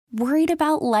Worried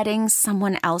about letting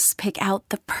someone else pick out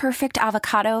the perfect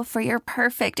avocado for your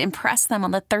perfect impress them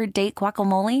on the third date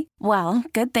guacamole? Well,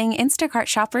 good thing Instacart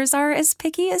shoppers are as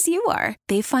picky as you are.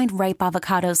 They find ripe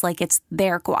avocados like it's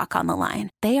their guac on the line.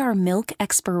 They are milk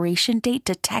expiration date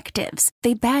detectives.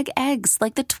 They bag eggs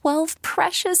like the 12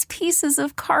 precious pieces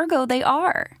of cargo they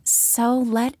are. So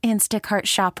let Instacart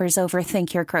shoppers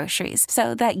overthink your groceries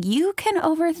so that you can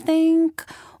overthink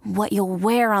what you'll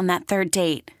wear on that third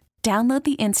date. Download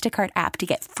the Instacart app to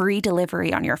get free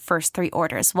delivery on your first 3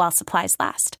 orders while supplies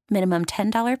last. Minimum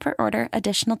 $10 per order.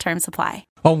 Additional terms apply.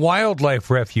 A wildlife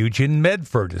refuge in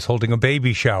Medford is holding a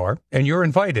baby shower, and you're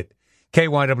invited.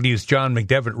 KYW's John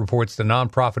McDevitt reports the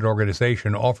nonprofit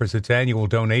organization offers its annual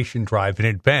donation drive in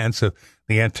advance of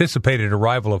the anticipated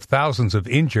arrival of thousands of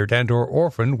injured and or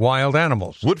orphaned wild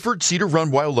animals. Woodford Cedar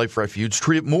Run Wildlife Refuge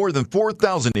treated more than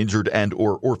 4,000 injured and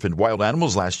or orphaned wild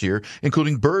animals last year,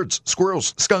 including birds,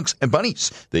 squirrels, skunks, and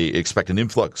bunnies. They expect an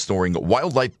influx during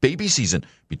wildlife baby season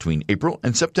between April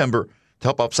and September. To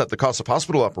help offset the cost of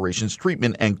hospital operations,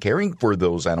 treatment, and caring for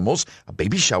those animals, a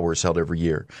baby shower is held every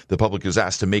year. The public is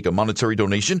asked to make a monetary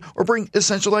donation or bring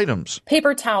essential items.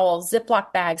 Paper towels,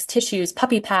 Ziploc bags, tissues,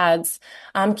 puppy pads,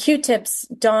 Q-tips,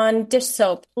 Dawn dish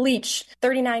soap, bleach,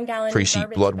 39-gallon Tracy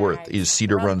Bloodworth is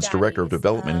Cedar Run's Director of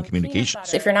Development and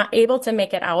Communications. If you're not able to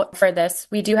make it out for this,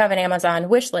 we do have an Amazon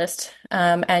wish list,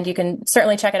 and you can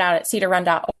certainly check it out at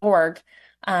cedarrun.org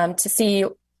to see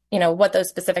what those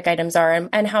specific items are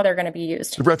and how they're going to be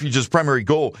used. The refuge's primary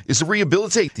goal is to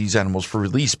rehabilitate these animals for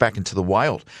release back into the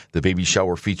wild. The baby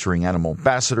shower featuring animal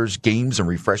ambassadors, games, and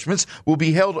refreshments will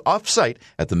be held off-site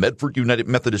at the Medford United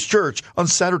Methodist Church on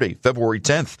Saturday, February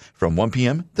 10th from 1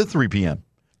 p.m. to 3 p.m.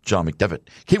 John McDevitt,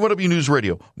 KYW News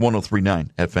Radio,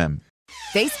 103.9 FM.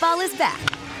 Baseball is back,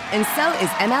 and so is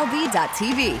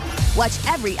MLB.tv.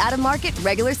 Watch every out-of-market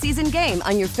regular season game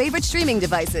on your favorite streaming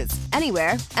devices,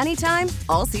 anywhere, anytime,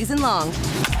 all season long.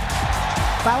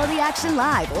 Follow the action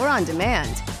live or on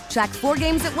demand. Track 4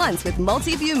 games at once with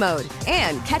multi-view mode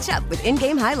and catch up with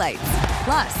in-game highlights.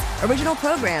 Plus, original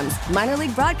programs, minor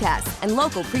league broadcasts, and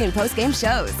local pre- and post-game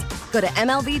shows. Go to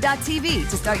MLB.tv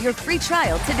to start your free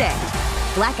trial today.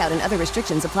 Blackout and other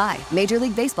restrictions apply. Major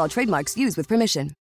League Baseball trademarks used with permission.